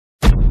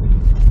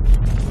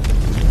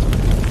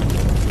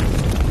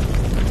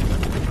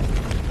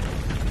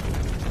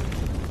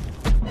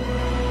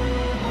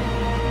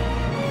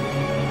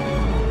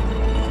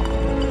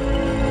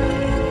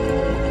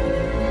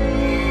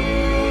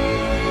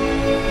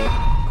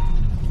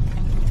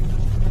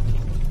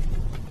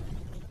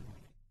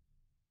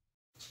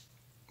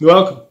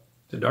Welcome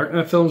to Dark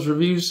Knight Films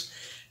Reviews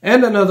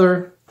and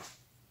another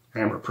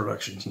Hammer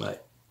Productions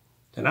night.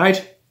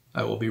 Tonight,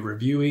 I will be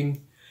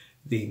reviewing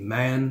The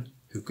Man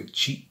Who Could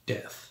Cheat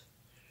Death,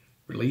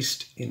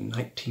 released in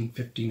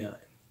 1959.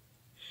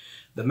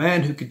 The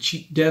Man Who Could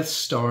Cheat Death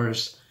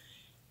stars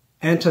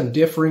Anton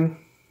Diffring,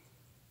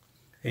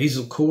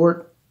 Hazel,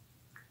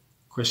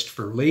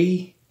 Christopher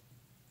Lee,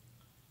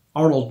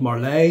 Arnold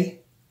Marle,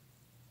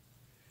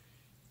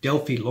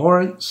 Delphi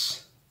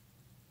Lawrence,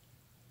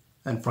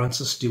 and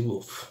Francis de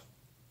Wolff.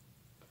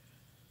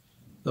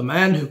 The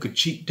Man Who Could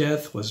Cheat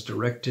Death was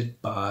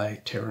directed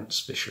by Terence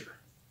Fisher.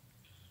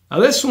 Now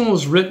this one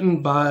was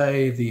written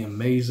by the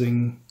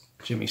amazing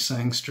Jimmy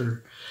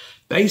Sangster,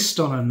 based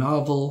on a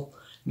novel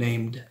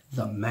named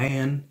The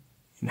Man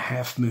in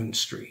Half Moon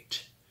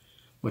Street,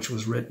 which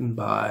was written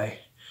by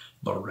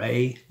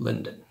Barry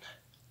Lyndon.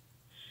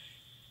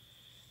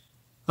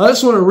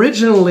 This one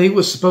originally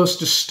was supposed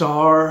to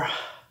star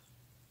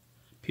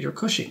Peter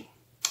Cushing,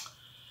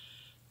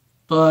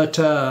 but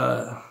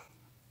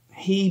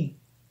he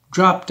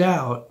dropped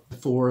out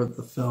before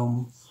the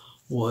film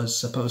was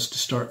supposed to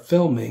start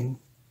filming,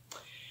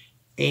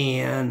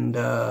 and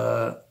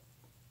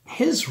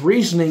his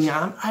reasoning,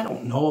 I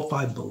don't know if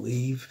I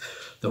believe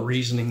the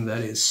reasoning that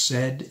is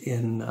said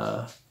in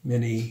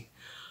many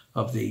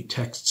of the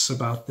texts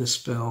about this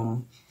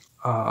film,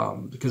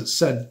 because it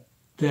said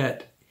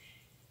that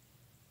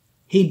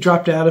he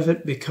dropped out of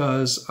it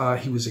because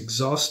he was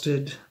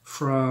exhausted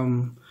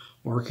from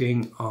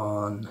working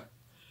on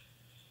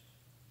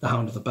The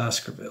Hound of the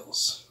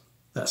Baskervilles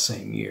that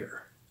same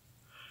year.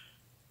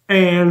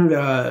 And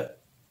don't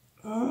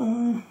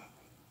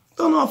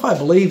know if I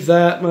believe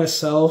that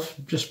myself,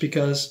 just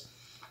because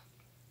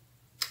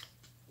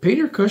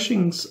Peter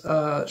Cushing's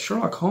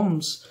Sherlock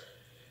Holmes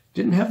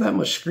didn't have that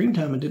much screen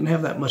time and didn't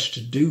have that much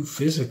to do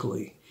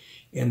physically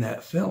in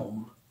that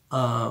film.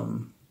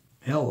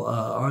 Hell,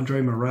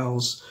 Andre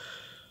Morell's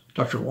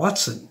Dr.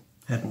 Watson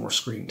had more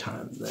screen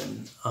time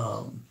than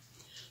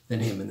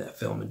him in that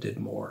film, and did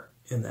more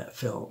in that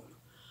film.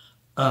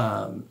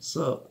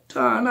 So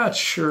I'm not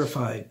sure if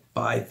I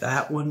buy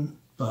that one,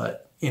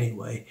 but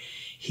anyway,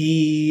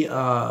 he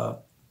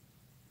dropped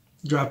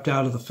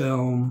out of the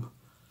film,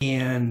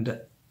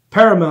 and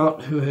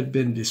Paramount, who had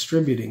been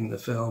distributing the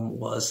film,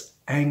 was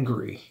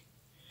angry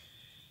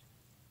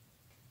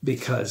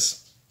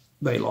because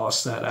they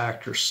lost that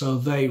actor. So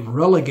they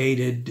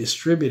relegated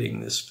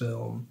distributing this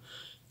film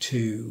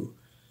to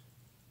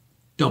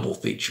double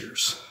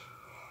features.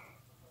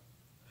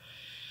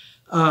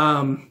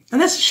 And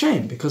that's a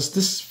shame, because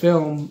this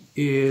film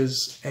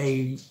is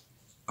a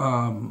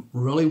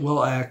really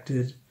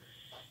well-acted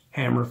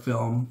Hammer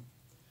film,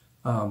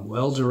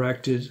 well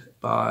directed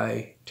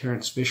by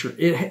Terence Fisher.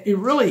 It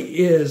really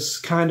is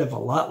kind of a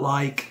lot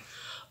like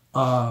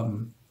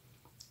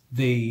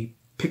the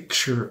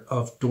Picture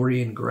of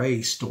Dorian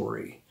Gray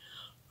story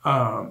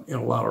in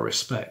a lot of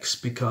respects,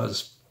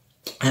 because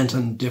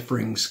Anton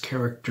Diffring's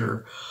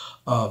character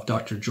of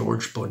Dr.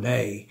 George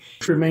Bonnet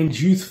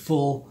remains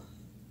youthful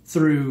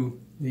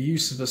through the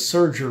use of a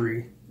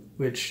surgery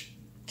which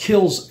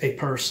kills a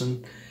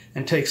person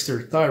and takes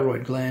their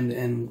thyroid gland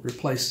and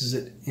replaces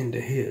it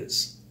into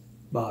his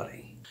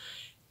body.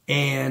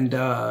 And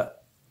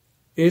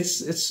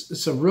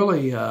it's a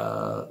really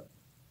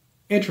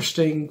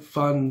interesting,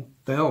 fun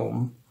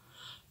film.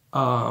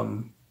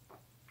 Well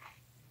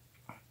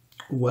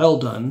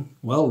done,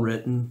 well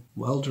written,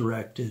 well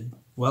directed,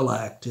 well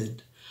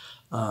acted.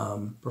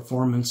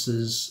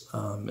 Performances,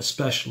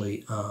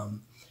 especially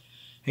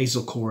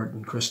Hazel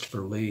and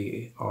Christopher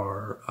Lee,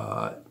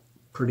 are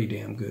pretty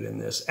damn good in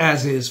this,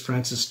 as is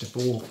Francis de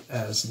Wolff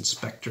as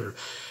Inspector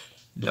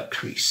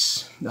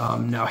Laprise.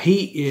 Now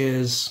he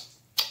is,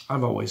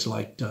 I've always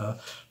liked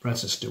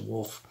Francis de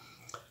Wolff,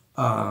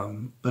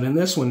 but in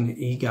this one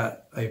he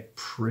got a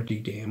pretty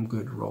damn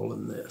good role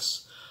in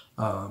this,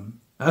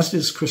 as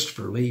is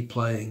Christopher Lee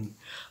playing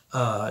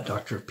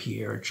Dr.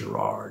 Pierre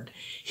Gerard.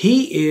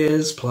 He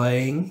is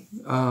playing,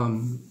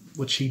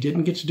 which he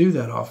didn't get to do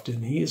that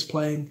often, he is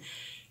playing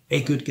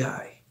a good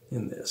guy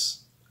in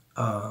this.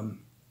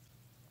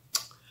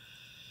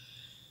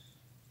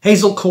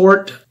 Hazel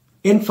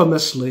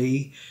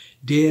infamously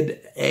did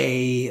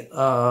a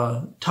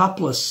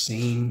topless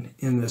scene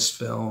in this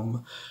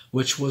film,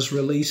 which was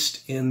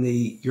released in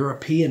the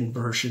European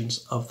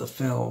versions of the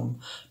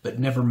film, but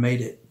never made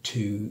it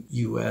to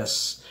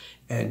US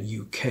and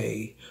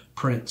UK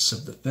prints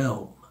of the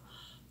film,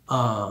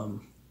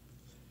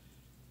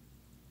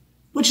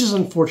 which is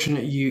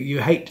unfortunate.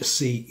 You hate to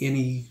see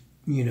any,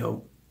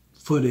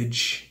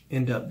 footage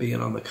end up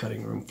being on the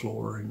cutting room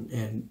floor,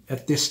 and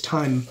at this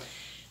time,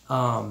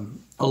 a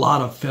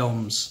lot of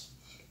films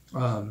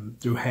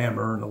through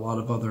Hammer and a lot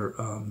of other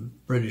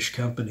British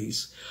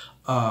companies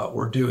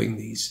were doing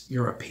these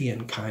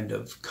European kind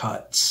of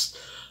cuts,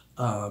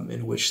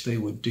 in which they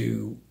would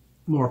do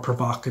more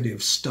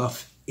provocative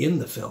stuff in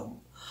the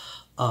film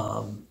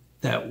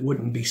that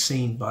wouldn't be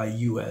seen by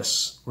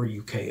US or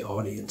UK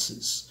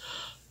audiences.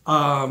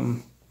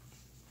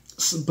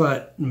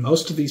 But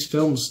most of these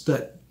films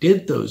that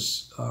did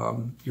those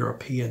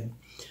European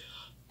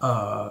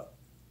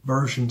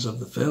versions of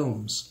the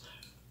films,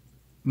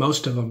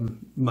 most of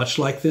them, much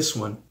like this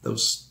one,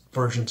 those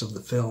versions of the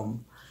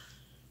film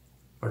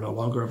are no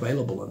longer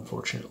available,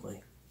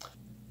 unfortunately.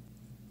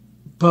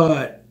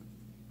 But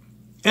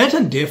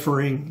Anton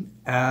Diffring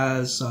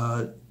as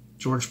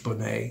George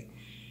Bonnet,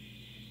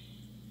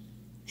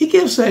 he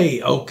gives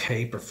a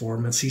okay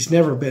performance. He's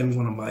never been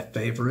one of my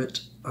favorite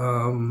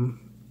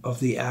of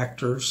the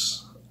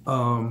actors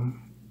in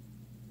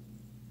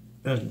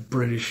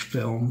British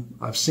film.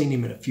 I've seen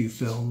him in a few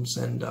films,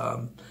 and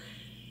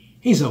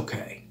he's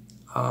okay.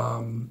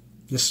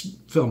 This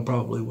film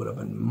probably would have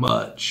been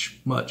much,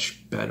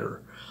 much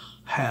better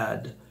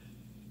had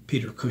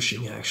Peter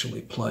Cushing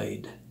actually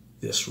played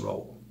this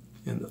role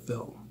in the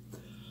film.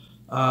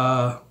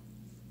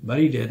 But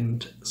he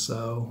didn't,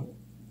 so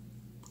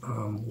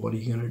what are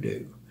you going to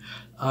do?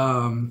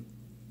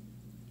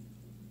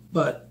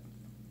 But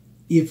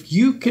if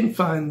you can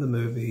find the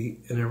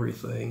movie and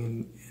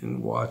everything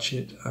and watch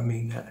it, I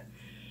mean,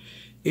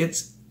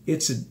 it's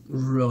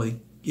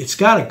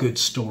got a good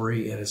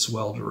story, and it's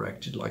well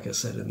directed, like I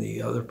said, and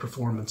the other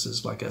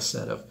performances, like I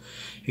said, of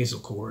Hazel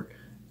Court,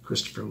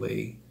 Christopher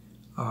Lee,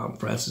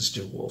 Francis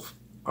de Wolff,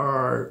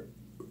 are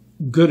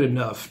good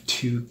enough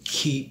to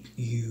keep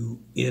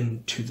you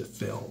into the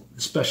film,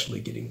 especially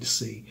getting to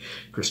see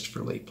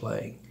Christopher Lee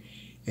playing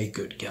a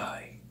good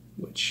guy,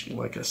 which,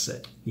 like I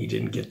said, he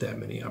didn't get that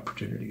many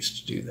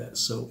opportunities to do that.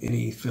 So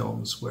any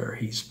films where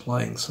he's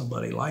playing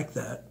somebody like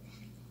that,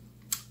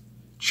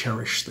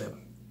 cherish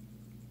them.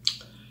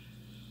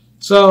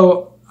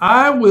 So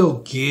I will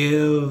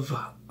give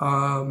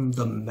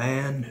The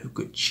Man Who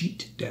Could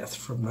Cheat Death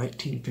from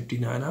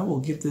 1959, I will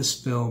give this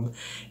film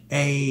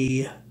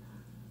a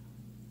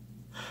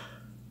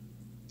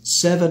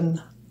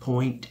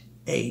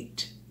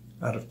 7.8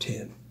 out of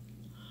 10.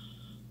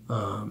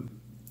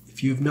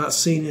 If you've not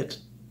seen it,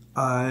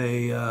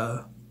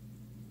 I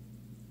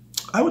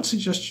would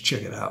suggest you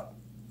check it out.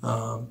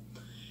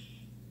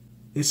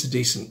 It's a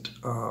decent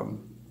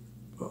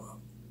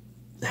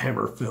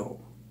Hammer film.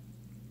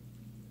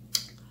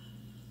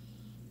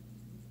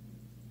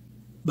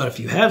 But if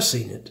you have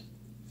seen it,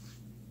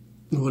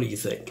 what do you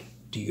think?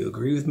 Do you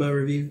agree with my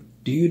review?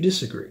 Do you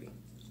disagree?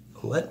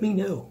 Let me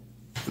know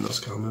in those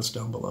comments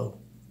down below.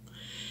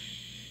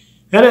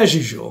 And as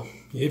usual,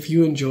 if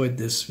you enjoyed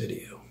this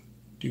video,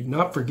 do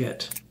not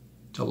forget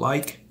to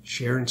like,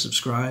 share, and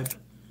subscribe.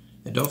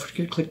 And don't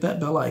forget to click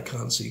that bell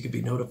icon so you can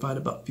be notified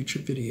about future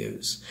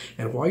videos.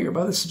 And while you're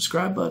by the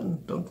subscribe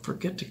button, don't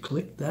forget to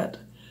click that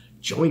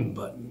join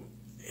button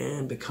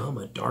and become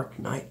a Dark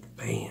Knight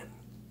fan.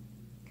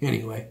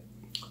 Anyway,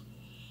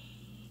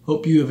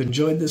 hope you have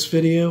enjoyed this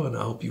video, and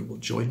I hope you will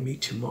join me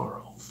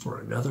tomorrow for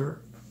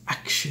another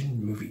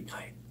action movie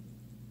night.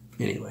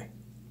 Anyway,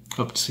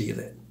 hope to see you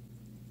then.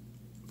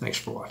 Thanks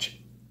for watching.